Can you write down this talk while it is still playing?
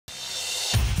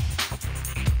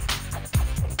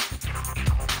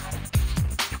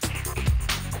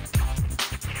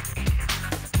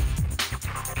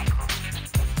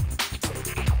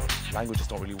Languages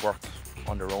don't really work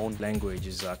on their own.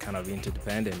 Languages are kind of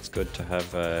interdependent. It's good to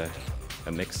have a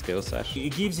mixed skill set.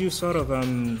 It gives you sort of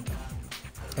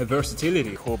a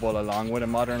versatility. COBOL along with a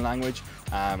modern language,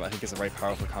 I think it's a very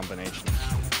powerful combination.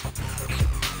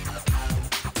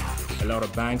 A lot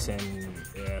of banks and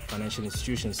financial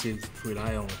institutions still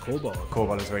rely on COBOL.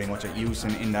 COBOL is very much at use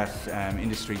in that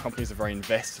industry. Companies are very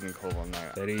invested in COBOL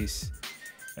now. There is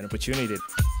an opportunity.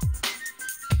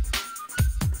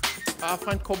 I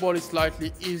find COBOL is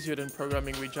slightly easier than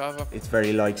programming with Java. It's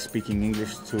very like speaking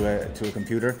English to a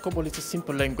computer. COBOL is a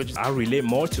simple language. I relate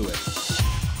more to it.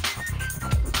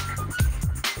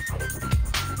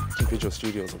 Visual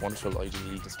Studio is a wonderful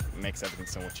IDE. Just makes everything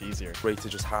so much easier. Great to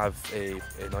just have an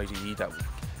IDE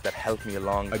that helped me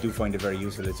along. I do find it very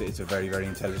useful. It's a very, very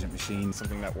intelligent machine.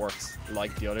 Something that works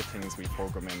like the other things we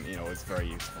program in, it's very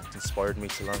useful. It inspired me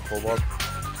to learn COBOL.